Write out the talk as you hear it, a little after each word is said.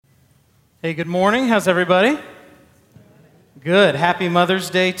Hey, good morning. How's everybody? Good. Happy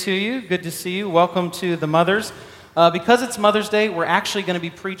Mother's Day to you. Good to see you. Welcome to the Mothers. Because it's Mother's Day, we're actually going to be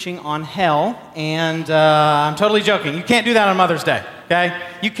preaching on hell, and I'm totally joking. You can't do that on Mother's Day, okay?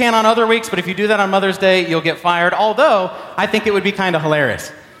 You can on other weeks, but if you do that on Mother's Day, you'll get fired, although I think it would be kind of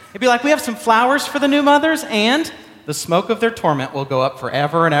hilarious. It'd be like, we have some flowers for the new mothers, and the smoke of their torment will go up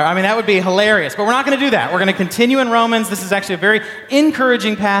forever and ever. I mean, that would be hilarious, but we're not going to do that. We're going to continue in Romans. This is actually a very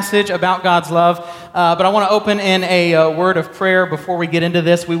encouraging passage about God's love, but I want to open in a word of prayer before we get into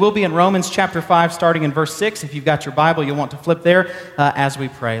this. We will be in Romans chapter 5, starting in verse 6. If you've got your Bible, you'll want to flip there as we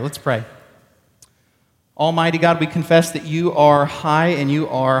pray. Let's pray. Almighty God, we confess that you are high and you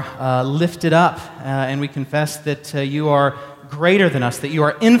are lifted up, and we confess that you are greater than us, that you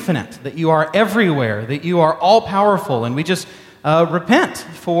are infinite, that you are everywhere, that you are all-powerful, and we just repent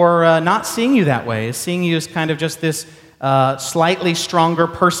for not seeing you that way, seeing you as kind of just this slightly stronger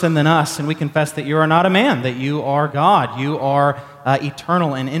person than us, and we confess that you are not a man, that you are God, you are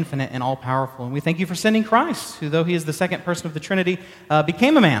eternal and infinite and all-powerful, and we thank you for sending Christ, who, though he is the second person of the Trinity,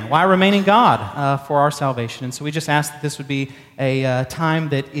 became a man while remaining God for our salvation, and so we just ask that this would be a time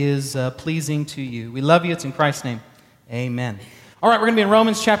that is pleasing to you. We love you. It's in Christ's name. Amen. All right, we're going to be in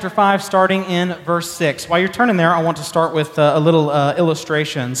Romans chapter 5, starting in verse 6. While you're turning there, I want to start with a little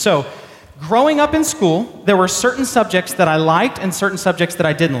illustration. So, growing up in school, there were certain subjects that I liked and certain subjects that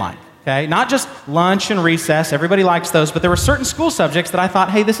I didn't like. Okay, not just lunch and recess, everybody likes those, but there were certain school subjects that I thought,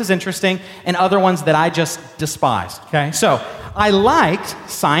 hey, this is interesting, and other ones that I just despised. Okay, so I liked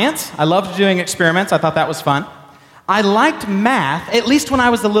science. I loved doing experiments. I thought that was fun. I liked math, at least when I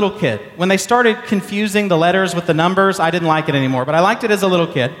was a little kid. When they started confusing the letters with the numbers, I didn't like it anymore, but I liked it as a little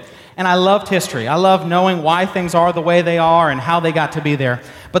kid. And I loved history. I loved knowing why things are the way they are and how they got to be there.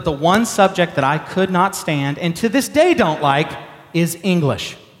 But the one subject that I could not stand, and to this day don't like, is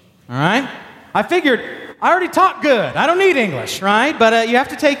English. All right? I figured, I already talk good. I don't need English, right? But you have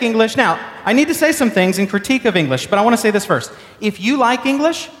to take English. Now, I need to say some things in critique of English, but I want to say this first. If you like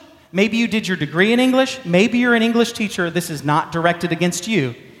English, maybe you did your degree in English. Maybe you're an English teacher. This is not directed against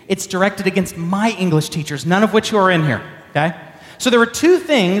you. It's directed against my English teachers, none of which are in here, okay? So there were two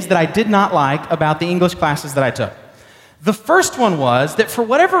things that I did not like about the English classes that I took. The first one was that for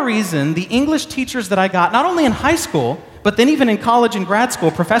whatever reason, the English teachers that I got, not only in high school, but then even in college and grad school,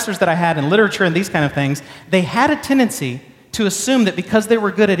 professors that I had in literature and these kind of things, they had a tendency to assume that because they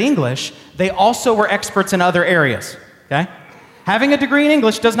were good at English, they also were experts in other areas, okay? Having a degree in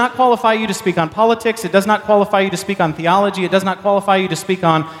English does not qualify you to speak on politics. It does not qualify you to speak on theology. It does not qualify you to speak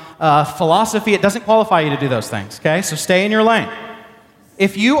on philosophy. It doesn't qualify you to do those things, okay? So stay in your lane.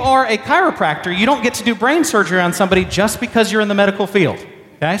 If you are a chiropractor, you don't get to do brain surgery on somebody just because you're in the medical field,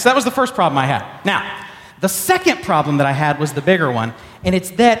 okay? So that was the first problem I had. Now, the second problem that I had was the bigger one, and it's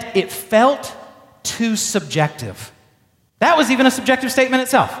that it felt too subjective. That was even a subjective statement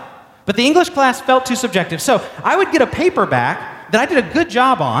itself. But the English class felt too subjective. So I would get a paper back that I did a good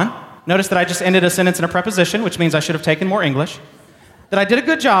job on. Notice that I just ended a sentence in a preposition, which means I should have taken more English. That I did a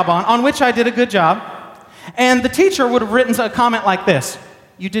good job on which I did a good job. And the teacher would have written a comment like this: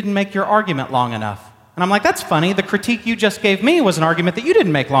 you didn't make your argument long enough. And I'm like, that's funny. The critique you just gave me was an argument that you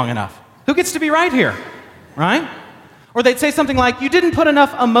didn't make long enough. Who gets to be right here? Right? Or they'd say something like, you didn't put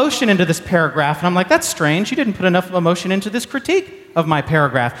enough emotion into this paragraph. And I'm like, that's strange. You didn't put enough emotion into this critique of my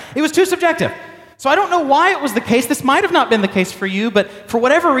paragraph. It was too subjective. So I don't know why it was the case. This might have not been the case for you, but for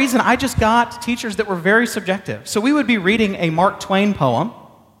whatever reason, I just got teachers that were very subjective. So we would be reading a Mark Twain poem,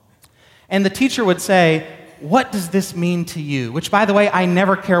 and the teacher would say, what does this mean to you? Which, by the way, I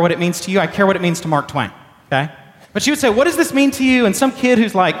never care what it means to you. I care what it means to Mark Twain, okay? But she would say, what does this mean to you? And some kid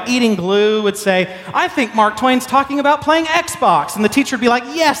who's like eating glue would say, I think Mark Twain's talking about playing Xbox. And the teacher would be like,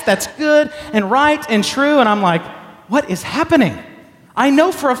 yes, that's good and right and true. And I'm like, what is happening? I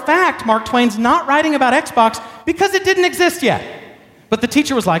know for a fact Mark Twain's not writing about Xbox because it didn't exist yet. But the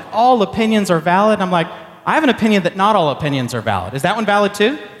teacher was like, all opinions are valid. And I'm like, I have an opinion that not all opinions are valid. Is that one valid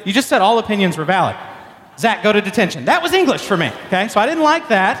too? You just said all opinions were valid. Zach, go to detention. That was English for me, okay? So I didn't like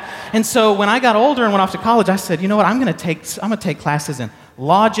that. And so when I got older and went off to college, I said, you know what, I'm going to take classes in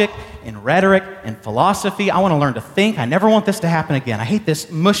logic, in rhetoric, in philosophy. I want to learn to think. I never want this to happen again. I hate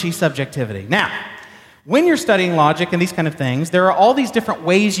this mushy subjectivity. Now, when you're studying logic and these kind of things, there are all these different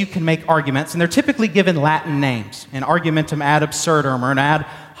ways you can make arguments, and they're typically given Latin names, an argumentum ad absurdum or an ad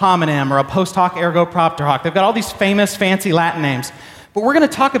hominem or a post hoc ergo propter hoc. They've got all these famous, fancy Latin names. But we're going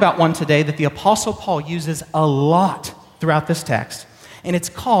to talk about one today that the Apostle Paul uses a lot throughout this text, and it's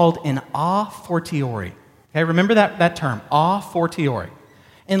called an a fortiori. Okay, remember that term, a fortiori.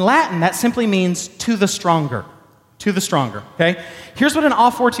 In Latin, that simply means to the stronger, to the stronger, okay? Here's what an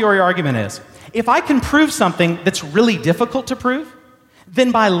a fortiori argument is. If I can prove something that's really difficult to prove,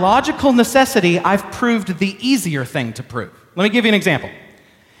 then by logical necessity, I've proved the easier thing to prove. Let me give you an example.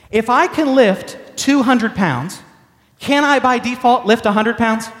 If I can lift 200 pounds, can I by default lift 100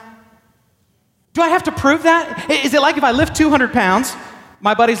 pounds? Do I have to prove that? Is it like if I lift 200 pounds,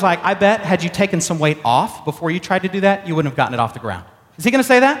 my buddy's like, I bet had you taken some weight off before you tried to do that, you wouldn't have gotten it off the ground. Is he going to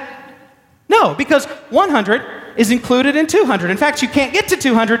say that? No, because 100 is included in 200. In fact, you can't get to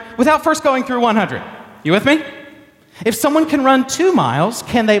 200 without first going through 100. You with me? If someone can run 2 miles,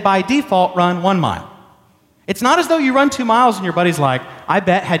 can they by default run 1 mile? It's not as though you run 2 miles and your buddy's like, I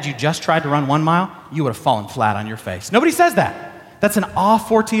bet had you just tried to run 1 mile, you would have fallen flat on your face. Nobody says that. That's an a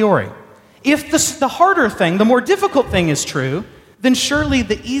fortiori. If the harder thing, the more difficult thing is true, then surely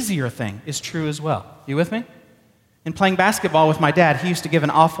the easier thing is true as well. You with me? In playing basketball with my dad, he used to give an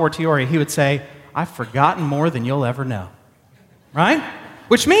a fortiori. He would say, I've forgotten more than you'll ever know. Right?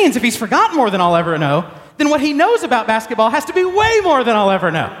 Which means if he's forgotten more than I'll ever know, then what he knows about basketball has to be way more than I'll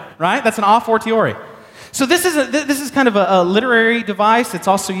ever know. Right? That's an a fortiori. So this is kind of a literary device. It's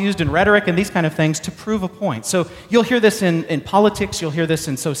also used in rhetoric and these kind of things to prove a point. So you'll hear this in politics. You'll hear this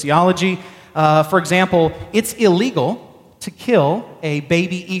in sociology. For example, it's illegal to kill a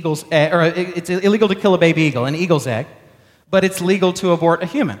baby eagle's egg, or it's illegal to kill a baby eagle, an eagle's egg, but it's legal to abort a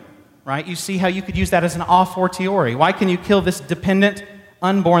human. Right? You see how you could use that as an a fortiori. Why can you kill this dependent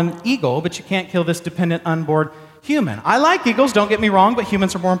unborn eagle, but you can't kill this dependent unborn human? I like eagles, don't get me wrong, but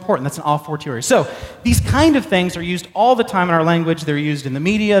humans are more important. That's an a fortiori. So these kind of things are used all the time in our language. They're used in the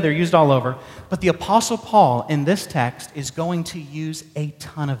media. They're used all over. But the Apostle Paul in this text is going to use a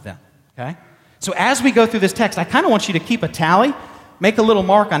ton of them. Okay? So as we go through this text, I kind of want you to keep a tally, make a little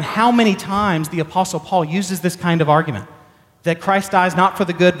mark on how many times the Apostle Paul uses this kind of argument. That Christ dies not for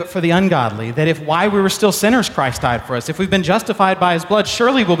the good, but for the ungodly. That if while we were still sinners, Christ died for us. If we've been justified by his blood,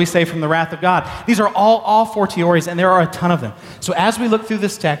 surely we'll be saved from the wrath of God. These are all a fortioris, and there are a ton of them. So as we look through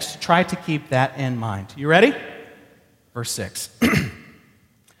this text, try to keep that in mind. You ready? Verse 6.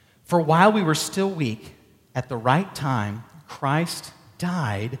 For while we were still weak, at the right time, Christ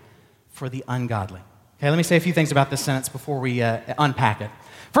died for the ungodly. Okay, let me say a few things about this sentence before we unpack it.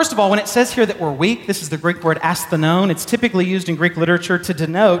 First of all, when it says here that we're weak, this is the Greek word asthenon. It's typically used in Greek literature to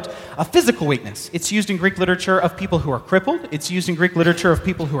denote a physical weakness. It's used in Greek literature of people who are crippled. It's used in Greek literature of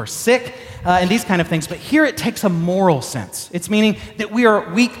people who are sick, and these kind of things. But here it takes a moral sense. It's meaning that we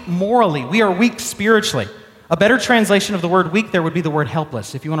are weak morally. We are weak spiritually. A better translation of the word weak there would be the word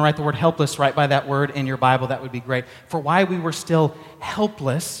helpless. If you want to write the word helpless, write by that word in your Bible. That would be great. For why we were still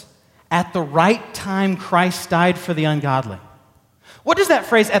helpless, at the right time Christ died for the ungodly. What does that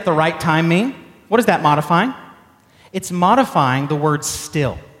phrase, at the right time, mean? What is that modifying? It's modifying the word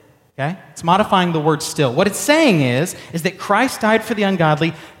still, okay? It's modifying the word still. What it's saying is that Christ died for the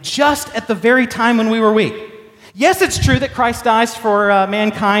ungodly just at the very time when we were weak. Yes, it's true that Christ dies for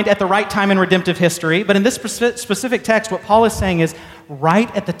mankind at the right time in redemptive history, but in this specific text, what Paul is saying is right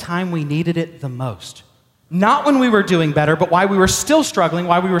at the time we needed it the most. Not when we were doing better, but while we were still struggling,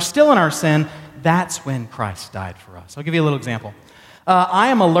 while we were still in our sin, that's when Christ died for us. I'll give you a little example. I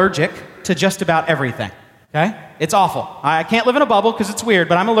am allergic to just about everything, okay? It's awful. I can't live in a bubble because it's weird,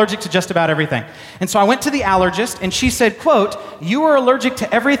 but I'm allergic to just about everything. And so I went to the allergist, and she said, quote, you are allergic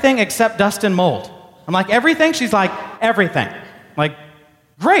to everything except dust and mold. I'm like, everything? She's like, everything. I'm like,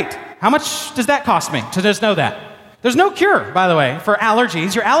 great. How much does that cost me to just know that? There's no cure, by the way, for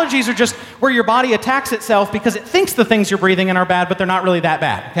allergies. Your allergies are just where your body attacks itself because it thinks the things you're breathing in are bad, but they're not really that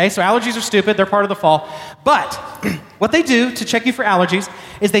bad, okay? So allergies are stupid. They're part of the fall. But what they do to check you for allergies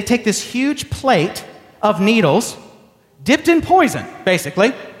is they take this huge plate of needles dipped in poison,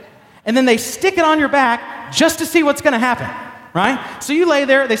 basically, and then they stick it on your back just to see what's going to happen, right? So you lay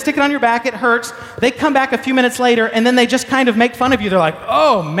there, they stick it on your back, it hurts. They come back a few minutes later, and then they just kind of make fun of you. They're like,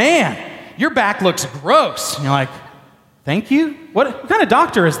 oh, man, your back looks gross. And you're like, thank you? What kind of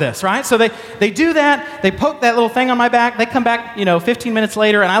doctor is this, right? So they do that. They poke that little thing on my back. They come back, 15 minutes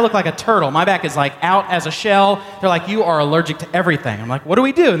later, and I look like a turtle. My back is like out as a shell. They're like, you are allergic to everything. I'm like, what do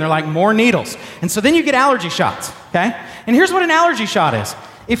we do? And they're like, more needles. And so then you get allergy shots, okay? And here's what an allergy shot is.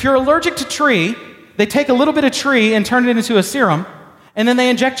 If you're allergic to tree, they take a little bit of tree and turn it into a serum, and then they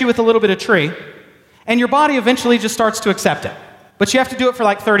inject you with a little bit of tree, and your body eventually just starts to accept it. But you have to do it for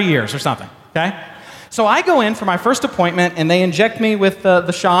like 30 years or something, okay? So I go in for my first appointment, and they inject me with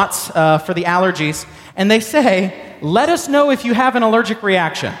the shots for the allergies, and they say, let us know if you have an allergic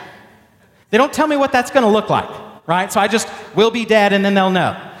reaction. They don't tell me what that's going to look like, right? So I just will be dead, and then they'll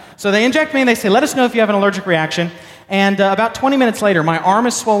know. So they inject me, and they say, let us know if you have an allergic reaction. And about 20 minutes later, my arm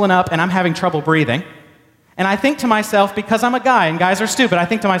is swollen up, and I'm having trouble breathing. And I think to myself, because I'm a guy and guys are stupid, I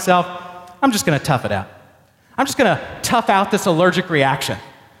think to myself, I'm just going to tough it out. I'm just going to tough out this allergic reaction.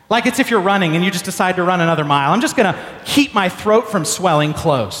 Like it's if you're running and you just decide to run another mile. I'm just going to keep my throat from swelling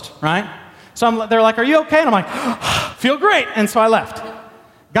closed, right? So they're like, are you okay? And I'm like, feel great. And so I left.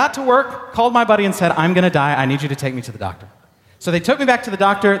 Got to work, called my buddy and said, I'm going to die. I need you to take me to the doctor. So they took me back to the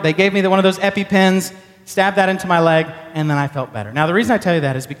doctor. They gave me one of those EpiPens, stabbed that into my leg, and then I felt better. Now, the reason I tell you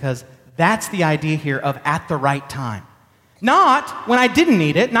that is because that's the idea here of at the right time. Not when I didn't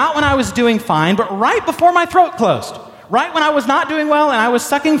need it, not when I was doing fine, but right before my throat closed. Right when I was not doing well and I was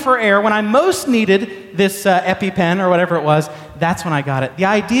sucking for air, when I most needed this EpiPen or whatever it was, that's when I got it. The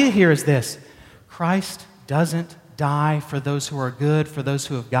idea here is this: Christ doesn't die for those who are good, for those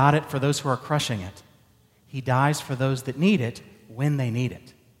who have got it, for those who are crushing it. He dies for those that need it when they need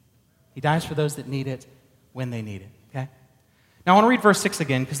it. He dies for those that need it when they need it, okay? Now I want to read verse 6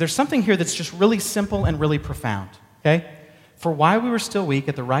 again because there's something here that's just really simple and really profound, okay? For while we were still weak,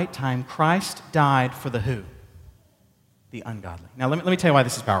 at the right time, Christ died for the who? The ungodly. Now, let me tell you why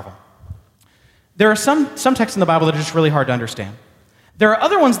this is powerful. There are some texts in the Bible that are just really hard to understand. There are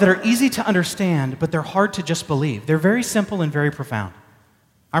other ones that are easy to understand, but they're hard to just believe. They're very simple and very profound.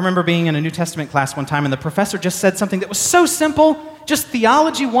 I remember being in a New Testament class one time, and the professor just said something that was so simple, just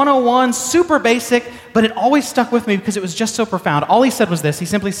theology 101, super basic, but it always stuck with me because it was just so profound. All he said was this. He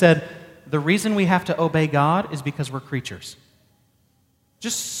simply said, the reason we have to obey God is because we're creatures.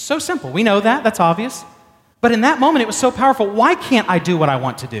 Just so simple. We know that. That's obvious. But in that moment, it was so powerful. Why can't I do what I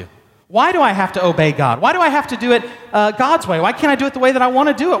want to do? Why do I have to obey God? Why do I have to do it God's way? Why can't I do it the way that I want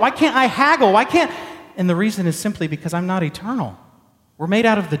to do it? Why can't I haggle? Why can't... And the reason is simply because I'm not eternal. We're made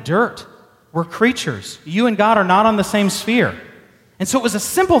out of the dirt. We're creatures. You and God are not on the same sphere. And so it was a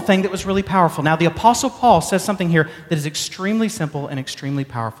simple thing that was really powerful. Now, the Apostle Paul says something here that is extremely simple and extremely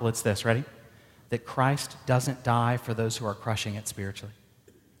powerful. It's this, ready? That Christ doesn't die for those who are crushing it spiritually.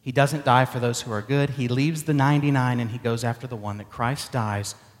 He doesn't die for those who are good. He leaves the 99 and he goes after the one. That Christ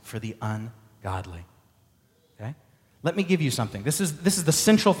dies for the ungodly. Okay? Let me give you something. This is the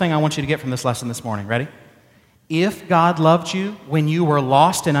central thing I want you to get from this lesson this morning. Ready? If God loved you when you were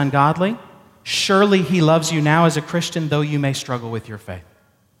lost and ungodly, surely he loves you now as a Christian, though you may struggle with your faith,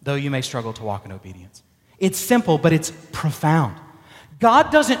 though you may struggle to walk in obedience. It's simple, but it's profound.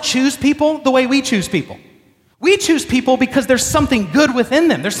 God doesn't choose people the way we choose people. We choose people because there's something good within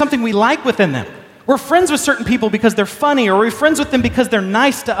them. There's something we like within them. We're friends with certain people because they're funny, or we're friends with them because they're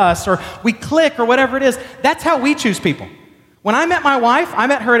nice to us, or we click, or whatever it is. That's how we choose people. When I met my wife, I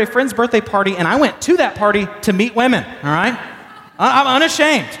met her at a friend's birthday party, and I went to that party to meet women, all right? I'm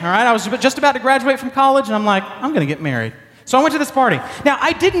unashamed, all right? I was just about to graduate from college, and I'm like, I'm going to get married. So I went to this party. Now,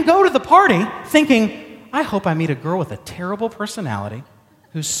 I didn't go to the party thinking, I hope I meet a girl with a terrible personality,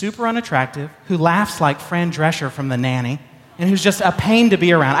 who's super unattractive, who laughs like Fran Drescher from The Nanny, and who's just a pain to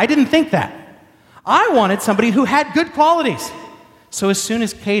be around. I didn't think that. I wanted somebody who had good qualities. So as soon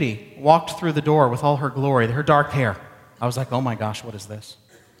as Katie walked through the door with all her glory, her dark hair, I was like, oh my gosh, what is this?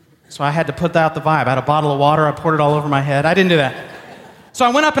 So I had to put out the vibe. I had a bottle of water, I poured it all over my head. I didn't do that. So I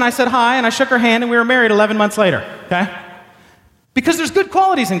went up and I said hi, and I shook her hand, and we were married 11 months later, okay? Because there's good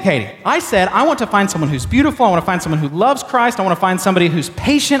qualities in Katie. I said, I want to find someone who's beautiful. I want to find someone who loves Christ. I want to find somebody who's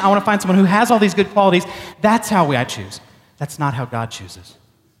patient. I want to find someone who has all these good qualities. That's how I choose. That's not how God chooses.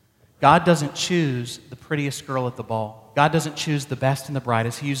 God doesn't choose the prettiest girl at the ball. God doesn't choose the best and the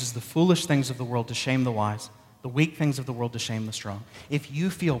brightest. He uses the foolish things of the world to shame the wise, the weak things of the world to shame the strong. If you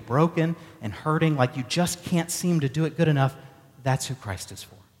feel broken and hurting, like you just can't seem to do it good enough, that's who Christ is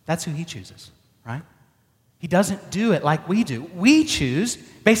for. That's who he chooses, right? He doesn't do it like we do. We choose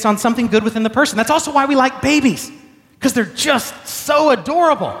based on something good within the person. That's also why we like babies, because they're just so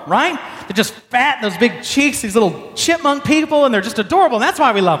adorable, right? They're just fat, those big cheeks, these little chipmunk people, and they're just adorable, and that's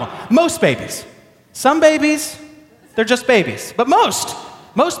why we love them. Most babies. Some babies, they're just babies. But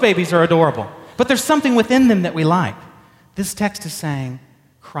most babies are adorable. But there's something within them that we like. This text is saying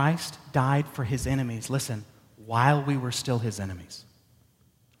Christ died for his enemies. Listen, while we were still his enemies.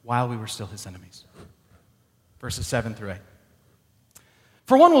 While we were still his enemies. Verses 7 through 8.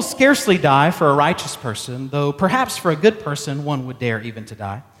 For one will scarcely die for a righteous person, though perhaps for a good person one would dare even to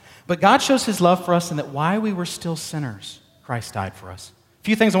die. But God shows his love for us in that while we were still sinners, Christ died for us. A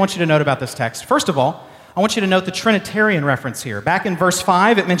few things I want you to note about this text. First of all, I want you to note the Trinitarian reference here. Back in verse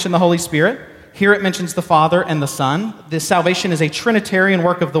 5, it mentioned the Holy Spirit. Here it mentions the Father and the Son. This salvation is a Trinitarian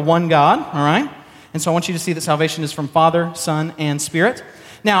work of the one God, all right? And so I want you to see that salvation is from Father, Son, and Spirit.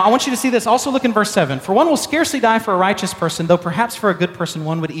 Now, I want you to see this. Also look in verse 7. For one will scarcely die for a righteous person, though perhaps for a good person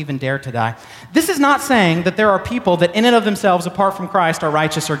one would even dare to die. This is not saying that there are people that in and of themselves, apart from Christ, are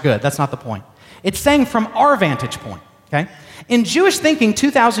righteous or good. That's not the point. It's saying from our vantage point, okay? In Jewish thinking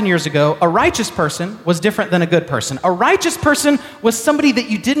 2,000 years ago, a righteous person was different than a good person. A righteous person was somebody that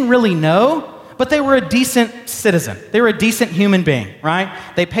you didn't really know, but they were a decent citizen. They were a decent human being, right?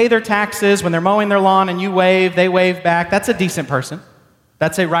 They pay their taxes. When they're mowing their lawn and you wave, they wave back. That's a decent person.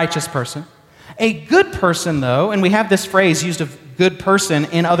 That's a righteous person. A good person, though, and we have this phrase used of good person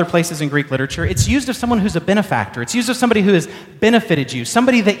in other places in Greek literature, it's used of someone who's a benefactor. It's used of somebody who has benefited you,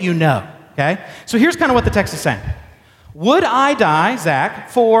 somebody that you know, okay? So here's kind of what the text is saying. Would I die, Zach,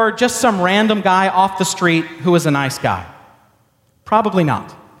 for just some random guy off the street who was a nice guy? Probably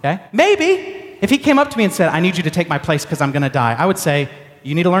not, okay? Maybe if he came up to me and said, I need you to take my place because I'm going to die, I would say,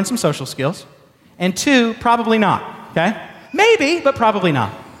 you need to learn some social skills. And two, probably not, okay? Maybe, but probably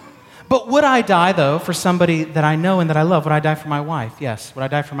not. But would I die, though, for somebody that I know and that I love? Would I die for my wife? Yes. Would I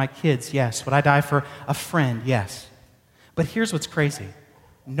die for my kids? Yes. Would I die for a friend? Yes. But here's what's crazy.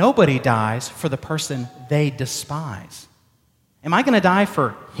 Nobody dies for the person they despise. Am I going to die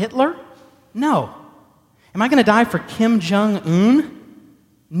for Hitler? No. Am I going to die for Kim Jong-un?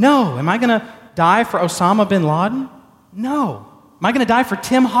 No. Am I going to die for Osama bin Laden? No. Am I going to die for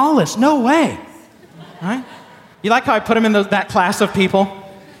Tim Hollis? No way. All right? You like how I put him in that class of people?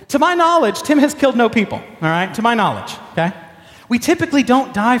 To my knowledge, Tim has killed no people, all right? To my knowledge, okay? We typically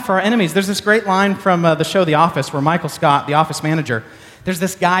don't die for our enemies. There's this great line from the show The Office where Michael Scott, the office manager, there's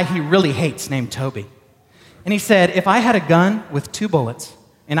this guy he really hates named Toby. And he said, if I had a gun with 2 bullets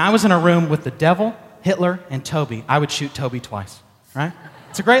and I was in a room with the devil, Hitler, and Toby, I would shoot Toby twice, right?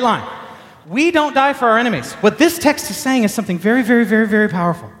 It's a great line. We don't die for our enemies. What this text is saying is something very, very, very, very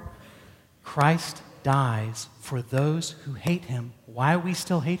powerful. Christ dies for those who hate him while we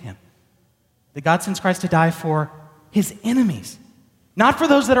still hate him. That God sends Christ to die for his enemies. Not for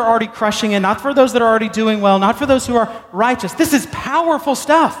those that are already crushing it, not for those that are already doing well, not for those who are righteous. This is powerful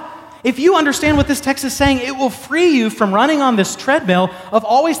stuff. If you understand what this text is saying, it will free you from running on this treadmill of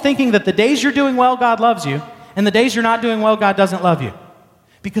always thinking that the days you're doing well, God loves you, and the days you're not doing well, God doesn't love you.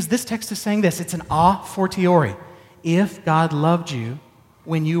 Because this text is saying this, it's an a fortiori. If God loved you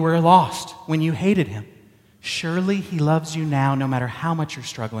when you were lost, when you hated him, surely he loves you now no matter how much you're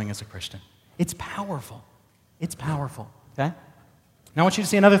struggling as a Christian. It's powerful. It's powerful, okay? Now I want you to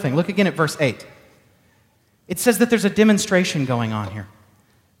see another thing. Look again at verse 8. It says that there's a demonstration going on here.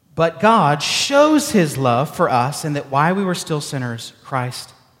 But God shows his love for us and that while we were still sinners,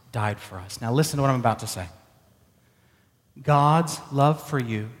 Christ died for us. Now listen to what I'm about to say. God's love for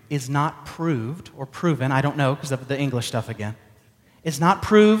you is not proved or proven, I don't know because of the English stuff again. It's not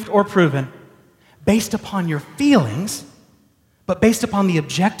proved or proven based upon your feelings, but based upon the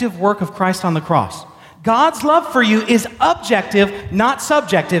objective work of Christ on the cross. God's love for you is objective, not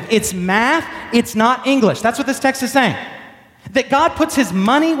subjective. It's math, it's not English. That's what this text is saying. That God puts his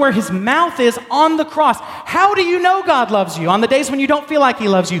money where his mouth is on the cross. How do you know God loves you on the days when you don't feel like he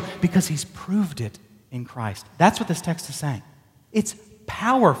loves you? Because he's proved it in Christ. That's what this text is saying. It's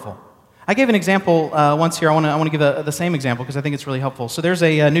powerful. I gave an example once here. I want to give the same example because I think it's really helpful. So there's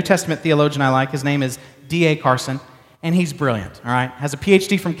a New Testament theologian I like. His name is D.A. Carson, and he's brilliant, all right? Has a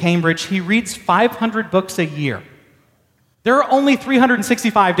PhD from Cambridge. He reads 500 books a year. There are only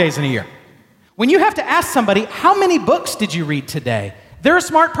 365 days in a year. When you have to ask somebody, how many books did you read today? They're a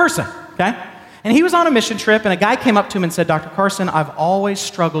smart person, okay? And he was on a mission trip, and a guy came up to him and said, Dr. Carson, I've always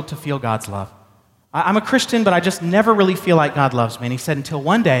struggled to feel God's love. I'm a Christian, but I just never really feel like God loves me. And he said, until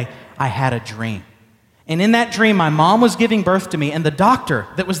one day, I had a dream. And in that dream, my mom was giving birth to me, and the doctor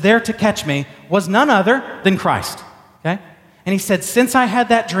that was there to catch me was none other than Christ, okay? And he said, since I had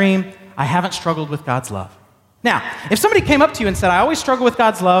that dream, I haven't struggled with God's love. Now, if somebody came up to you and said, I always struggle with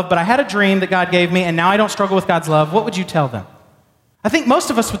God's love, but I had a dream that God gave me, and now I don't struggle with God's love, what would you tell them? I think most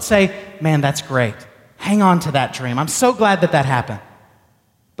of us would say, man, that's great. Hang on to that dream. I'm so glad that that happened.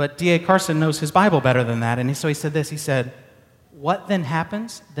 But D.A. Carson knows his Bible better than that, and so he said this. He said, what then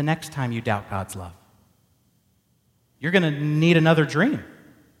happens the next time you doubt God's love? You're going to need another dream.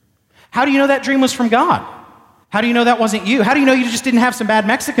 How do you know that dream was from God? How do you know that wasn't you? How do you know you just didn't have some bad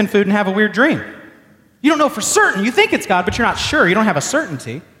Mexican food and have a weird dream? You don't know for certain. You think it's God, but you're not sure. You don't have a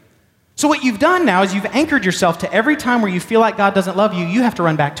certainty. So what you've done now is you've anchored yourself to every time where you feel like God doesn't love you, you have to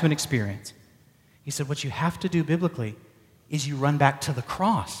run back to an experience. He said, what you have to do biblically is you run back to the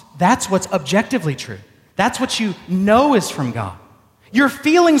cross. That's what's objectively true. That's what you know is from God. Your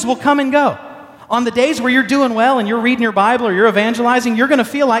feelings will come and go. On the days where you're doing well and you're reading your Bible or you're evangelizing, you're going to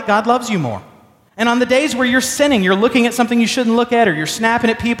feel like God loves you more. And on the days where you're sinning, you're looking at something you shouldn't look at, or you're snapping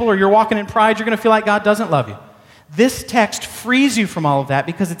at people, or you're walking in pride, you're going to feel like God doesn't love you. This text frees you from all of that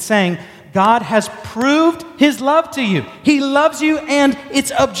because it's saying God has proved his love to you. He loves you, and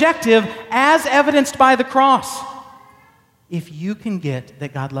it's objective as evidenced by the cross. If you can get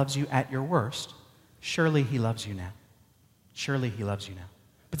that God loves you at your worst, surely he loves you now. Surely he loves you now.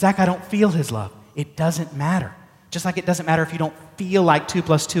 But Zach, I don't feel his love. It doesn't matter. Just like it doesn't matter if you don't feel like 2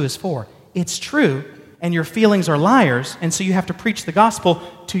 + 2 is 4. It's true, and your feelings are liars, and so you have to preach the gospel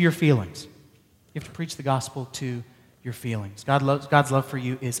to your feelings. You have to preach the gospel to your feelings. God's love for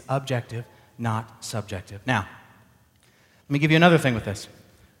you is objective, not subjective. Now, let me give you another thing with this.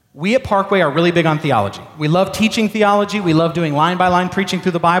 We at Parkway are really big on theology. We love teaching theology. We love doing line-by-line preaching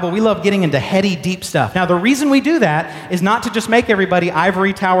through the Bible. We love getting into heady, deep stuff. Now, the reason we do that is not to just make everybody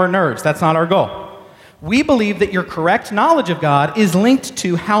ivory tower nerds. That's not our goal. We believe that your correct knowledge of God is linked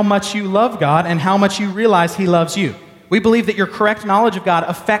to how much you love God and how much you realize he loves you. We believe that your correct knowledge of God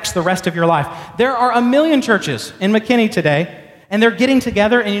affects the rest of your life. There are a million churches in McKinney today, and they're getting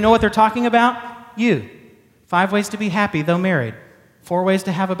together, and you know what they're talking about? You. 5 ways to be happy, though married. 4 ways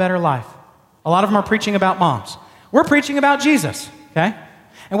to have a better life. A lot of them are preaching about moms. We're preaching about Jesus, okay?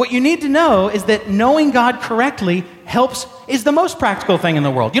 And what you need to know is that knowing God correctly is the most practical thing in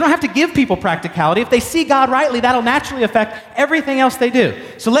the world. You don't have to give people practicality. If they see God rightly, that'll naturally affect everything else they do.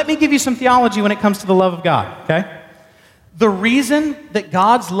 So let me give you some theology when it comes to the love of God, okay? The reason that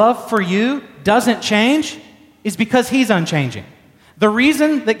God's love for you doesn't change is because he's unchanging. The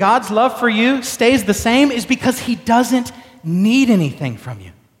reason that God's love for you stays the same is because he doesn't need anything from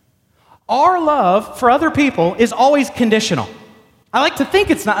you. Our love for other people is always conditional. I like to think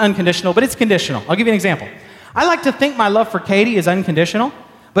it's not unconditional, but it's conditional. I'll give you an example. I like to think my love for Katie is unconditional,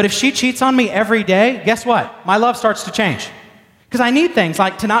 but if she cheats on me every day, guess what? My love starts to change. Because I need things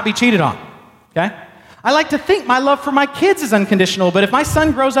like to not be cheated on, okay? I like to think my love for my kids is unconditional, but if my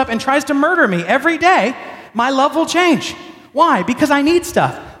son grows up and tries to murder me every day, my love will change. Why? Because I need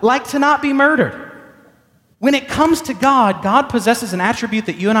stuff, like to not be murdered. When it comes to God, God possesses an attribute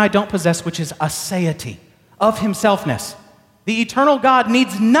that you and I don't possess, which is aseity, of himselfness. The eternal God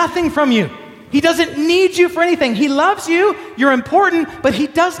needs nothing from you. He doesn't need you for anything. He loves you, you're important, but he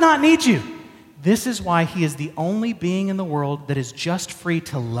does not need you. This is why he is the only being in the world that is just free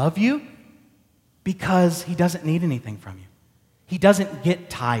to love you, because he doesn't need anything from you. He doesn't get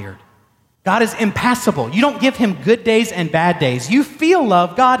tired. God is impassible. You don't give him good days and bad days. You feel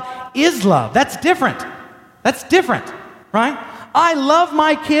love. God is love. That's different. That's different, right? I love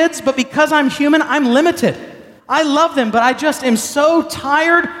my kids, but because I'm human, I'm limited. I love them, but I just am so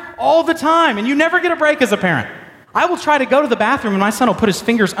tired all the time, and you never get a break as a parent. I will try to go to the bathroom, and my son will put his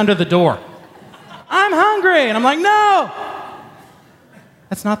fingers under the door. I'm hungry, and I'm like, no!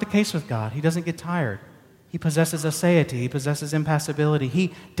 That's not the case with God. He doesn't get tired. He possesses aseity. He possesses impassibility.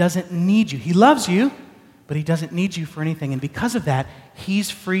 He doesn't need you. He loves you, but he doesn't need you for anything, and because of that,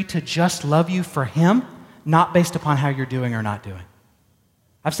 he's free to just love you for him, not based upon how you're doing or not doing.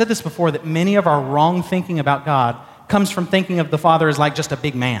 I've said this before, that many of our wrong thinking about God comes from thinking of the Father as like just a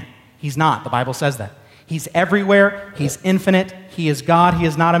big man. He's not. The Bible says that. He's everywhere. He's infinite. He is God. He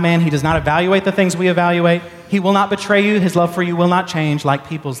is not a man. He does not evaluate the things we evaluate. He will not betray you. His love for you will not change like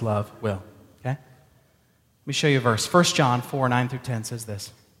people's love will. Okay? Let me show you a verse. 1 John 4, 9 through 10 says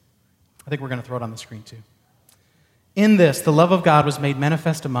this. I think we're going to throw it on the screen too. In this, the love of God was made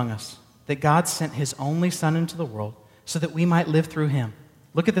manifest among us, that God sent his only Son into the world so that we might live through him.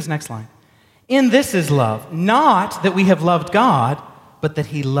 Look at this next line. In this is love, not that we have loved God, but that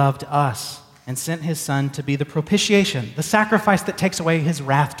he loved us and sent his Son to be the propitiation, the sacrifice that takes away his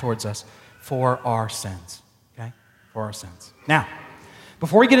wrath towards us for our sins. Okay? For our sins. Now,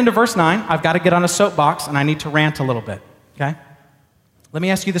 before we get into verse 9, I've got to get on a soapbox and I need to rant a little bit. Okay? Let me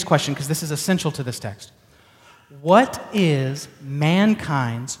ask you this question because this is essential to this text. What is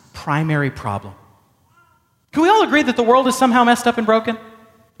mankind's primary problem? Can we all agree that the world is somehow messed up and broken?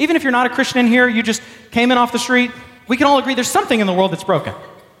 Even if you're not a Christian in here, you just came in off the street, we can all agree there's something in the world that's broken.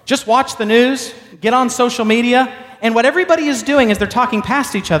 Just watch the news, get on social media, and what everybody is doing is they're talking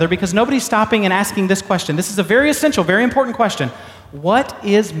past each other because nobody's stopping and asking this question. This is a very essential, very important question. What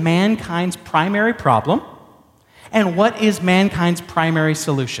is mankind's primary problem? And what is mankind's primary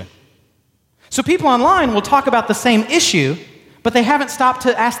solution? So people online will talk about the same issue, but they haven't stopped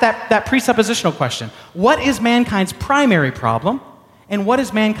to ask that presuppositional question. What is mankind's primary problem? And what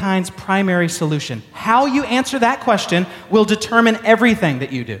is mankind's primary solution? How you answer that question will determine everything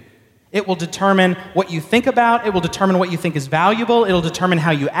that you do. It will determine what you think about. It will determine what you think is valuable. It'll determine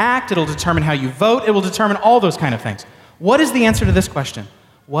how you act. It'll determine how you vote. It will determine all those kind of things. What is the answer to this question?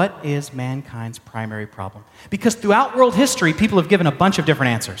 What is mankind's primary problem? Because throughout world history, people have given a bunch of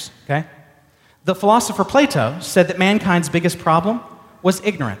different answers, okay? The philosopher Plato said that mankind's biggest problem was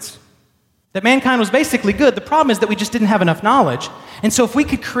ignorance. That mankind was basically good. The problem is that we just didn't have enough knowledge. And so if we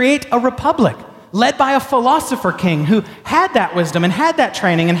could create a republic led by a philosopher king who had that wisdom and had that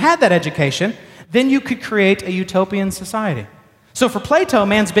training and had that education, then you could create a utopian society. So for Plato,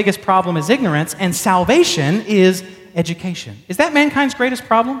 man's biggest problem is ignorance, and salvation is education. Is that mankind's greatest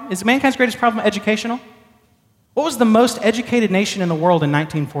problem? Is mankind's greatest problem educational? What was the most educated nation in the world in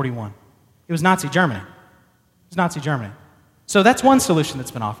 1941? It was Nazi Germany. It was Nazi Germany. So that's one solution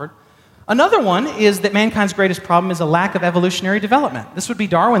that's been offered. Another one is that mankind's greatest problem is a lack of evolutionary development. This would be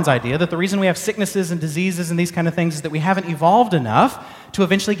Darwin's idea, that the reason we have sicknesses and diseases and these kind of things is that we haven't evolved enough to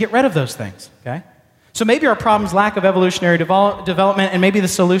eventually get rid of those things, okay? So maybe our problem is lack of evolutionary development, and maybe the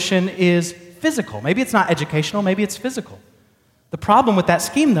solution is physical. Maybe it's not educational, maybe it's physical. The problem with that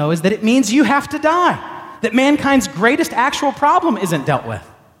scheme, though, is that it means you have to die, that mankind's greatest actual problem isn't dealt with,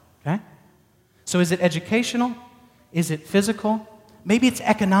 okay? So is it educational? Is it physical? Maybe it's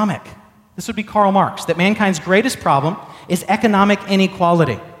economic. This would be Karl Marx, that mankind's greatest problem is economic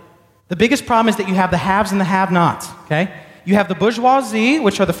inequality. The biggest problem is that you have the haves and the have-nots, okay? You have the bourgeoisie,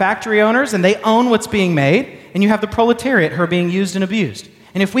 which are the factory owners, and they own what's being made, and you have the proletariat who are being used and abused.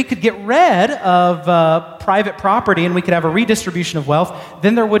 And if we could get rid of private property and we could have a redistribution of wealth,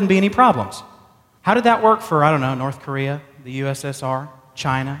 then there wouldn't be any problems. How did that work for, North Korea, the USSR,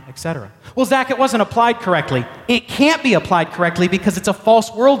 China, etc.? Well, Zach, it wasn't applied correctly. It can't be applied correctly because it's a false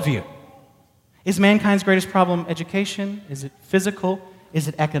worldview. Is mankind's greatest problem education? Is it physical? Is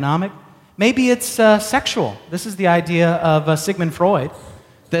it economic? Maybe it's sexual. This is the idea of Sigmund Freud,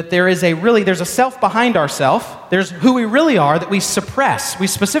 that there's a self behind ourself. There's who we really are that we suppress. We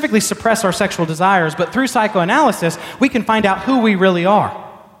specifically suppress our sexual desires, but through psychoanalysis, we can find out who we really are.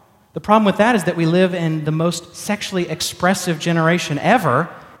 The problem with that is that we live in the most sexually expressive generation ever,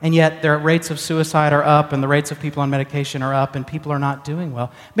 and yet their rates of suicide are up, and the rates of people on medication are up, and people are not doing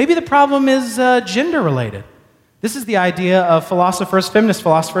well. Maybe the problem is gender-related. This is the idea of philosophers, feminist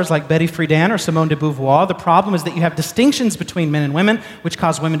philosophers like Betty Friedan or Simone de Beauvoir. The problem is that you have distinctions between men and women, which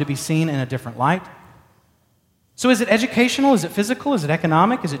cause women to be seen in a different light. So is it educational? Is it physical? Is it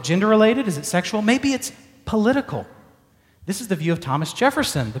economic? Is it gender-related? Is it sexual? Maybe it's political. This is the view of Thomas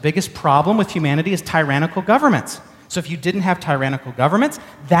Jefferson. The biggest problem with humanity is tyrannical governments. So if you didn't have tyrannical governments,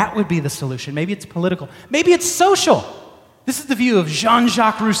 that would be the solution. Maybe it's political. Maybe it's social. This is the view of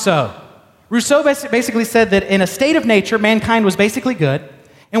Jean-Jacques Rousseau. Rousseau basically said that in a state of nature, mankind was basically good,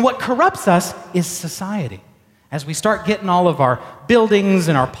 and what corrupts us is society. As we start getting all of our buildings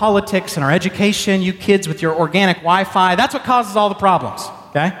and our politics and our education, you kids with your organic Wi-Fi, that's what causes all the problems,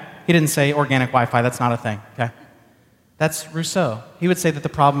 okay? He didn't say organic Wi-Fi, that's not a thing, okay? That's Rousseau. He would say that the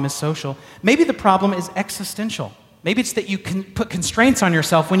problem is social. Maybe the problem is existential. Maybe it's that you can put constraints on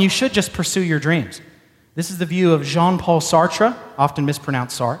yourself when you should just pursue your dreams. This is the view of Jean-Paul Sartre, often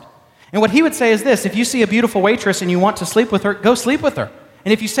mispronounced Sartre. And what he would say is this: if you see a beautiful waitress and you want to sleep with her, go sleep with her.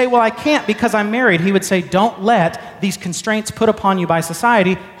 And if you say, well, I can't because I'm married, he would say, don't let these constraints put upon you by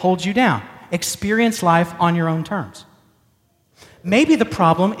society hold you down. Experience life on your own terms. Maybe the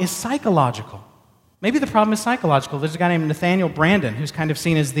problem is psychological. There's a guy named Nathaniel Branden who's kind of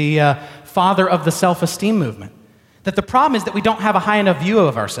seen as the father of the self-esteem movement. That the problem is that we don't have a high enough view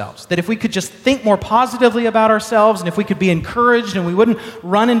of ourselves. That if we could just think more positively about ourselves, and if we could be encouraged and we wouldn't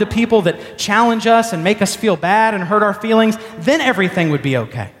run into people that challenge us and make us feel bad and hurt our feelings, then everything would be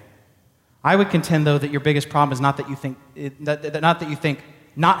okay. I would contend, though, that your biggest problem is not that you think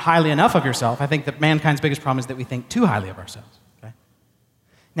not highly enough of yourself. I think that mankind's biggest problem is that we think too highly of ourselves. Okay?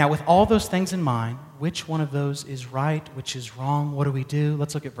 Now, with all those things in mind, which one of those is right, which is wrong? What do we do?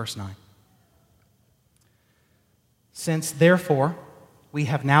 Let's look at verse 9. Since, therefore, we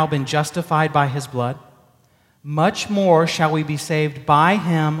have now been justified by his blood, much more shall we be saved by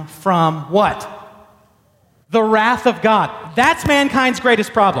him from what? The wrath of God. That's mankind's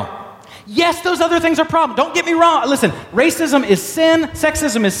greatest problem. Yes, those other things are problems. Don't get me wrong. Listen, racism is sin,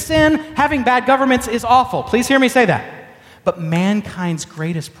 sexism is sin, having bad governments is awful. Please hear me say that. But mankind's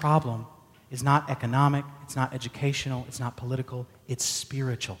greatest problem is not economic, it's not educational, it's not political, it's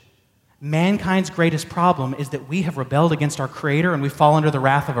spiritual. Mankind's greatest problem is that we have rebelled against our Creator and we fall under the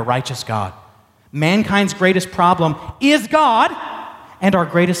wrath of a righteous God. Mankind's greatest problem is God, and our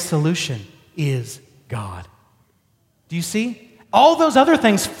greatest solution is God. Do you see? All those other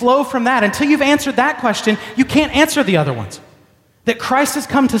things flow from that. Until you've answered that question, you can't answer the other ones. That Christ has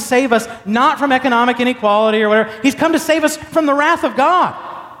come to save us not from economic inequality or whatever. He's come to save us from the wrath of God.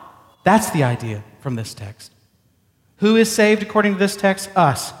 That's the idea from this text. Who is saved according to this text?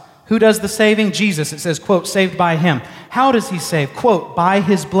 Us. Who does the saving? Jesus. It says, quote, saved by him. How does he save? Quote, by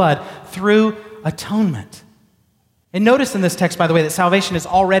his blood, through atonement. And notice in this text, by the way, that salvation is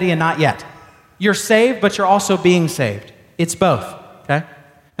already and not yet. You're saved, but you're also being saved. It's both, okay?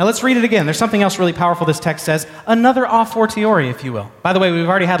 Now let's read it again. There's something else really powerful this text says. Another a fortiori, if you will. By the way, we've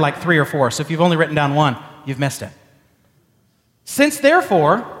already had like 3 or 4, so if you've only written down one, you've missed it. Since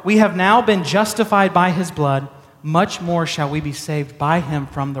therefore we have now been justified by his blood, much more shall we be saved by him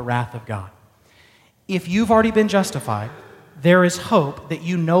from the wrath of God. If you've already been justified, there is hope that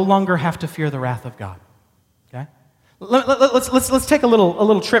you no longer have to fear the wrath of God. Okay? Let's take a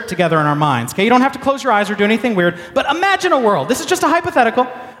little trip together in our minds. Okay, you don't have to close your eyes or do anything weird, but imagine a world. This is just a hypothetical.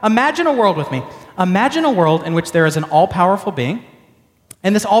 Imagine a world with me. Imagine a world in which there is an all-powerful being,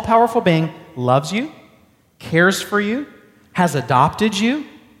 and this all-powerful being loves you, cares for you, has adopted you.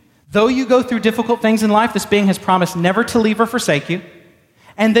 Though you go through difficult things in life, this being has promised never to leave or forsake you.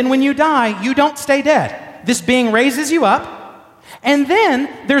 And then when you die, you don't stay dead. This being raises you up, and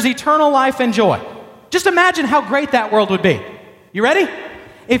then there's eternal life and joy. Just imagine how great that world would be. You ready?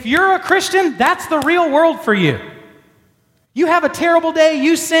 If you're a Christian, that's the real world for you. You have a terrible day,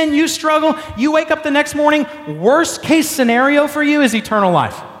 you sin, you struggle, you wake up the next morning, worst case scenario for you is eternal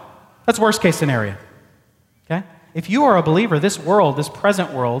life. That's worst case scenario. Okay? If you are a believer, this world, this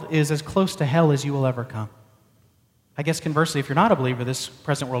present world, is as close to hell as you will ever come. I guess conversely, if you're not a believer, this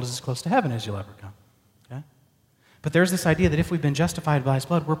present world is as close to heaven as you'll ever come. Okay? But there's this idea that if we've been justified by his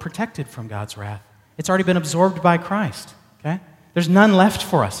blood, we're protected from God's wrath. It's already been absorbed by Christ. Okay? There's none left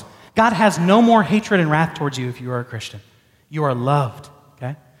for us. God has no more hatred and wrath towards you if you are a Christian. You are loved.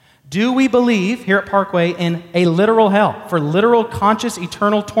 Okay? Do we believe here at Parkway in a literal hell, for literal, conscious,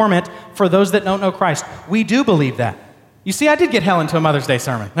 eternal torment for those that don't know Christ? We do believe that. You see, I did get hell into a Mother's Day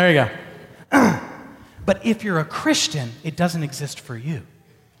sermon. There you go. But if you're a Christian, it doesn't exist for you.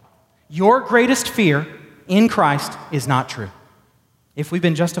 Your greatest fear in Christ is not true. If we've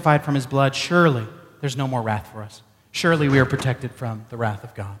been justified from his blood, surely there's no more wrath for us. Surely we are protected from the wrath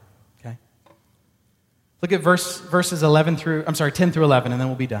of God. Okay? Look at verses 10 through 11, and then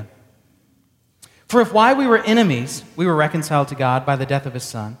we'll be done. For if while we were enemies, we were reconciled to God by the death of his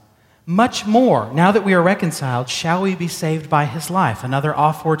Son, much more, now that we are reconciled, shall we be saved by his life. Another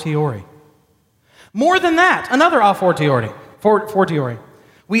a fortiori. More than that, another a fortiori.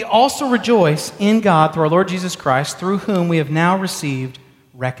 We also rejoice in God through our Lord Jesus Christ, through whom we have now received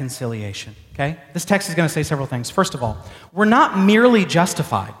reconciliation. Okay? This text is going to say several things. First of all, we're not merely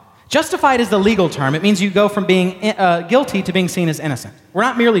justified. Justified is the legal term. It means you go from being guilty to being seen as innocent. We're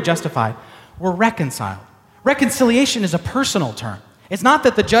not merely justified. We're reconciled. Reconciliation is a personal term. It's not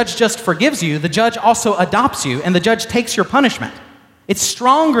that the judge just forgives you. The judge also adopts you, and the judge takes your punishment. It's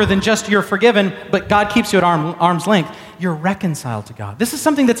stronger than just you're forgiven, but God keeps you at arm's length. You're reconciled to God. This is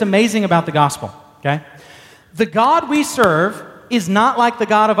something that's amazing about the gospel, okay? The God we serve is not like the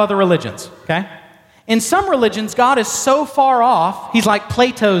God of other religions, okay? In some religions, God is so far off, he's like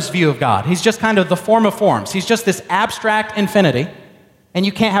Plato's view of God. He's just kind of the form of forms. He's just this abstract infinity, and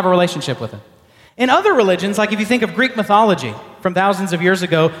you can't have a relationship with him. In other religions, like if you think of Greek mythology from thousands of years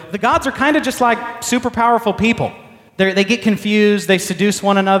ago, the gods are kind of just like super powerful people. They get confused, they seduce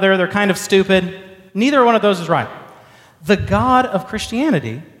one another, they're kind of stupid. Neither one of those is right. The God of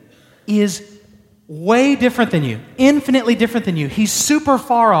Christianity is way different than you, infinitely different than you. He's super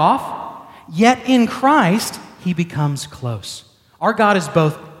far off, yet in Christ, he becomes close. Our God is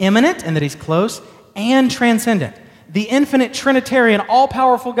both immanent in that he's close and transcendent. The infinite Trinitarian,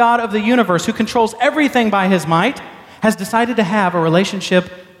 all-powerful God of the universe who controls everything by his might has decided to have a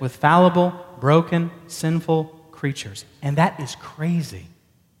relationship with fallible, broken, sinful creatures. And that is crazy.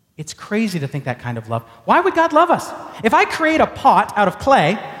 It's crazy to think that kind of love. Why would God love us? If I create a pot out of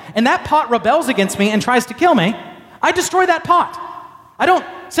clay and that pot rebels against me and tries to kill me, I destroy that pot. I don't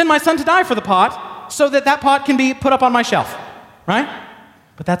send my son to die for the pot so that that pot can be put up on my shelf, right?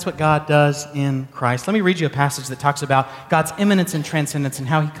 But that's what God does in Christ. Let me read you a passage that talks about God's immanence and transcendence and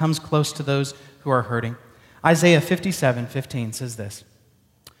how he comes close to those who are hurting. Isaiah 57:15 says this.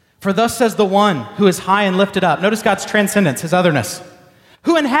 For thus says the one who is high and lifted up. Notice God's transcendence, his otherness.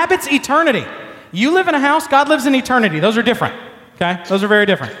 Who inhabits eternity. You live in a house, God lives in eternity. Those are different, okay? Those are very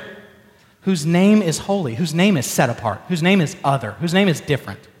different. Whose name is holy, whose name is set apart, whose name is other, whose name is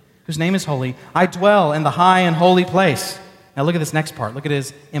different, whose name is holy. I dwell in the high and holy place. Now look at this next part. Look at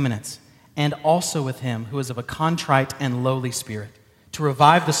his immanence. And also with him who is of a contrite and lowly spirit, to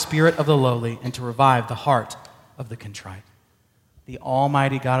revive the spirit of the lowly and to revive the heart of the contrite. The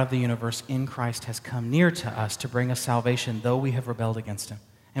almighty God of the universe in Christ has come near to us to bring us salvation, though we have rebelled against him.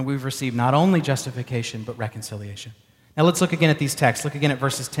 And we've received not only justification, but reconciliation. Now let's look again at these texts. Look again at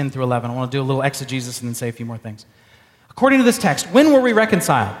verses 10 through 11. I want to do a little exegesis and then say a few more things. According to this text, when were we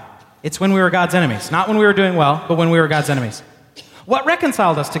reconciled? It's when we were God's enemies. Not when we were doing well, but when we were God's enemies. What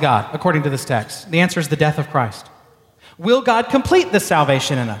reconciled us to God, according to this text? The answer is the death of Christ. Will God complete this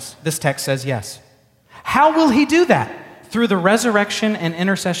salvation in us? This text says yes. How will he do that? Through the resurrection and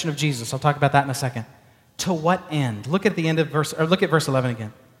intercession of Jesus. I'll talk about that in a second. To what end? Look at the end of look at verse 11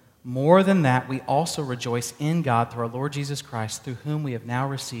 again. More than that, we also rejoice in God through our Lord Jesus Christ, through whom we have now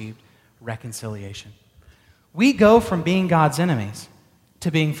received reconciliation. We go from being God's enemies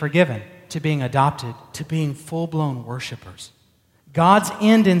to being forgiven, to being adopted, to being full-blown worshipers. God's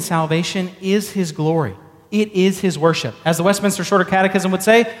end in salvation is his glory. It is his worship. As the Westminster Shorter Catechism would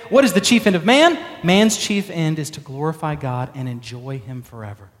say, what is the chief end of man? Man's chief end is to glorify God and enjoy him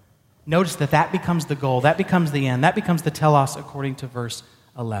forever. Notice that becomes the goal. That becomes the end. That becomes the telos according to verse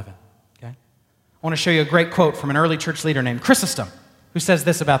 11. Okay? I want to show you a great quote from an early church leader named Chrysostom, who says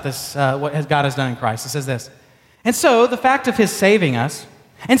this about this, what God has done in Christ. It says this, and so the fact of his saving us,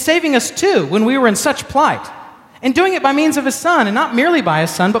 and saving us too when we were in such plight, and doing it by means of his Son, and not merely by his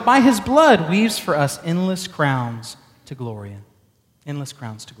Son, but by his blood, weaves for us endless crowns to glory in. Endless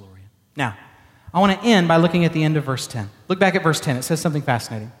crowns to glory in. Now, I want to end by looking at the end of verse 10. Look back at verse 10. It says something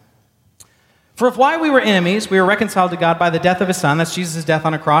fascinating. For if while we were enemies, we were reconciled to God by the death of his Son, that's Jesus' death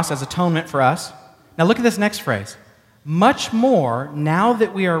on a cross as atonement for us. Now look at this next phrase. Much more, now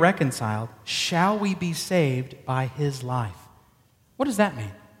that we are reconciled, shall we be saved by his life. What does that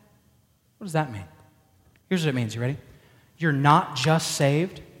mean? What does that mean? Here's what it means. You ready? You're not just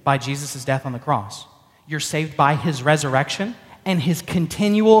saved by Jesus' death on the cross. You're saved by his resurrection and his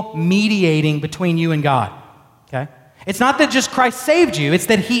continual mediating between you and God. Okay? It's not that just Christ saved you, it's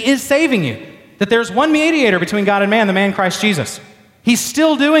that he is saving you. That there's one mediator between God and man, the man Christ Jesus. He's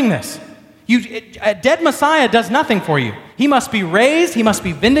still doing this. A dead Messiah does nothing for you. He must be raised, he must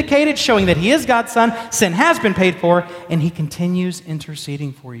be vindicated, showing that he is God's Son, sin has been paid for, and he continues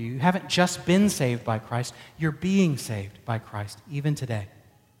interceding for you. You haven't just been saved by Christ, you're being saved by Christ, even today.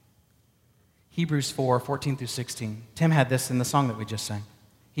 Hebrews 4, 14 through 16. Tim had this in the song that we just sang.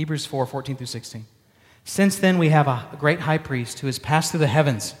 Hebrews 4, 14 through 16. Since then we have a great high priest who has passed through the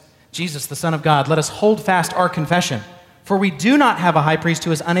heavens, Jesus, the Son of God. Let us hold fast our confession. For we do not have a high priest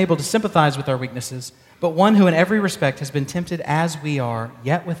who is unable to sympathize with our weaknesses, but one who in every respect has been tempted as we are,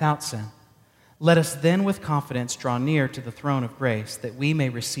 yet without sin. Let us then with confidence draw near to the throne of grace, that we may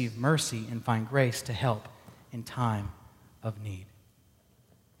receive mercy and find grace to help in time of need.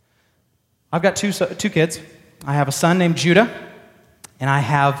 I've got two kids. I have a son named Judah, and I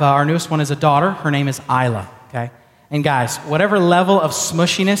have our newest one is a daughter. Her name is Isla, okay? And guys, whatever level of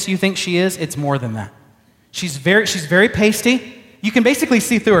smushiness you think she is, it's more than that. She's very pasty. You can basically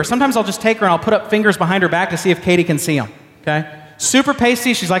see through her. Sometimes I'll just take her and I'll put up fingers behind her back to see if Katie can see them, okay? Super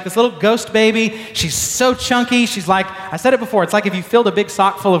pasty. She's like this little ghost baby. She's so chunky. She's like, I said it before, it's like if you filled a big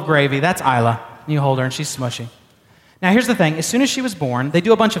sock full of gravy. That's Isla. And you hold her and she's smushy. Now here's the thing. As soon as she was born, they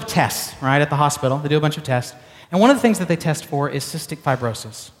do a bunch of tests, right, at the hospital. They do a bunch of tests. And one of the things that they test for is cystic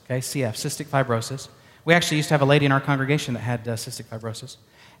fibrosis, okay, CF, cystic fibrosis. We actually used to have a lady in our congregation that had cystic fibrosis.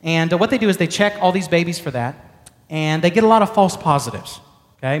 And what they do is they check all these babies for that, and they get a lot of false positives,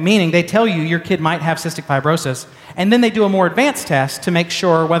 okay? Meaning they tell you your kid might have cystic fibrosis, and then they do a more advanced test to make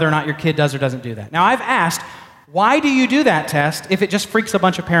sure whether or not your kid does or doesn't do that. Now, I've asked, why do you do that test if it just freaks a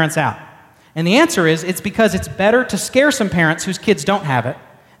bunch of parents out? And the answer is, it's because it's better to scare some parents whose kids don't have it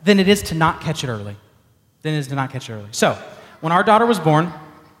than it is to not catch it early. So, when our daughter was born,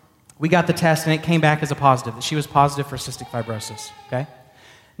 we got the test, and it came back as a positive, that she was positive for cystic fibrosis, okay?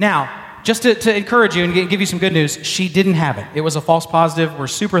 Now, just to encourage you and give you some good news, she didn't have it. It was a false positive. We're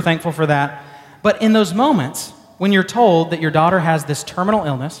super thankful for that. But in those moments, when you're told that your daughter has this terminal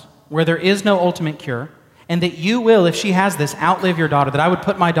illness, where there is no ultimate cure, and that you will, if she has this, outlive your daughter, that I would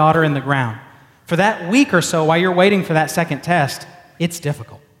put my daughter in the ground, for that week or so while you're waiting for that second test, it's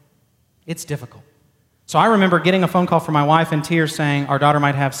difficult. It's difficult. So I remember getting a phone call from my wife in tears saying, our daughter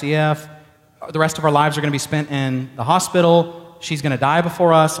might have CF, the rest of our lives are going to be spent in the hospital, she's going to die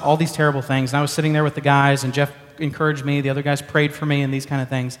before us, all these terrible things. And I was sitting there with the guys, and Jeff encouraged me, the other guys prayed for me, and these kind of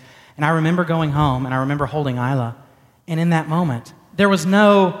things. And I remember going home, and I remember holding Isla, and in that moment, there was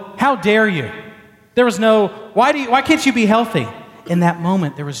no, how dare you? There was no, why can't you be healthy? In that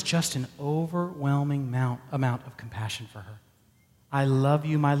moment, there was just an overwhelming amount of compassion for her. I love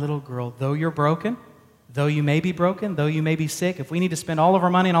you, my little girl, though you're broken, though you may be broken, though you may be sick, if we need to spend all of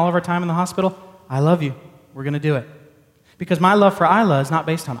our money and all of our time in the hospital, I love you. We're going to do it. Because my love for Isla is not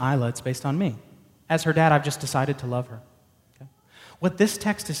based on Isla, it's based on me. As her dad, I've just decided to love her. Okay? What this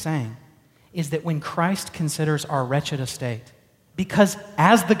text is saying is that when Christ considers our wretched estate, because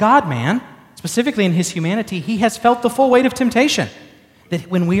as the God-man, specifically in his humanity, he has felt the full weight of temptation, that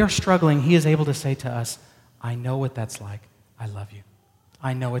when we are struggling, he is able to say to us, I know what that's like. I love you.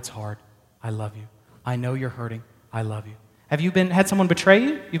 I know it's hard. I love you. I know you're hurting. I love you. Have you had someone betray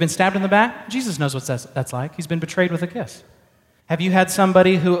you? You've been stabbed in the back? Jesus knows what that's like. He's been betrayed with a kiss. Have you had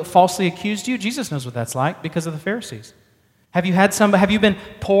somebody who falsely accused you? Jesus knows what that's like because of the Pharisees. Have you been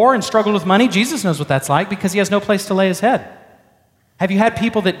poor and struggled with money? Jesus knows what that's like because he has no place to lay his head. Have you had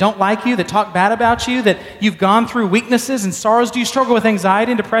people that don't like you, that talk bad about you, that you've gone through weaknesses and sorrows? Do you struggle with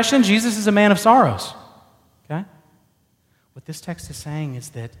anxiety and depression? Jesus is a man of sorrows. Okay? What this text is saying is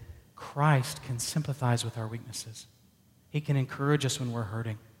that Christ can sympathize with our weaknesses. He can encourage us when we're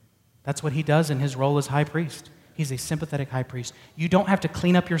hurting. That's what he does in his role as high priest. He's a sympathetic high priest. You don't have to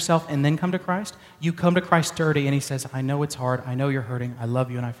clean up yourself and then come to Christ. You come to Christ dirty, and he says, I know it's hard. I know you're hurting. I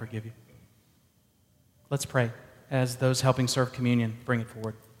love you, and I forgive you. Let's pray as those helping serve communion bring it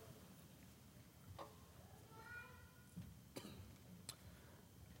forward.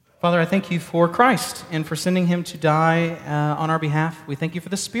 Father, I thank you for Christ and for sending him to die on our behalf. We thank you for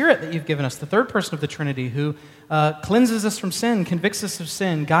the Spirit that you've given us, the third person of the Trinity who cleanses us from sin, convicts us of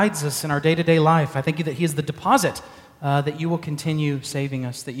sin, guides us in our day-to-day life. I thank you that he is the deposit that you will continue saving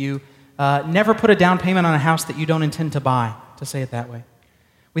us, that you never put a down payment on a house that you don't intend to buy, to say it that way.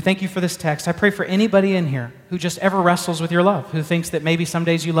 We thank you for this text. I pray for anybody in here who just ever wrestles with your love, who thinks that maybe some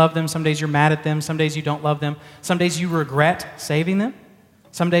days you love them, some days you're mad at them, some days you don't love them, some days you regret saving them.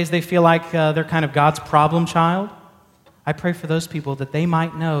 Some days they feel like they're kind of God's problem child. I pray for those people that they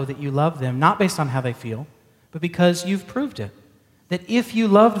might know that you love them, not based on how they feel, but because you've proved it. That if you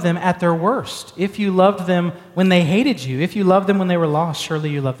loved them at their worst, if you loved them when they hated you, if you loved them when they were lost, surely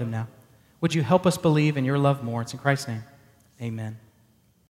you love them now. Would you help us believe in your love more? It's in Christ's name. Amen.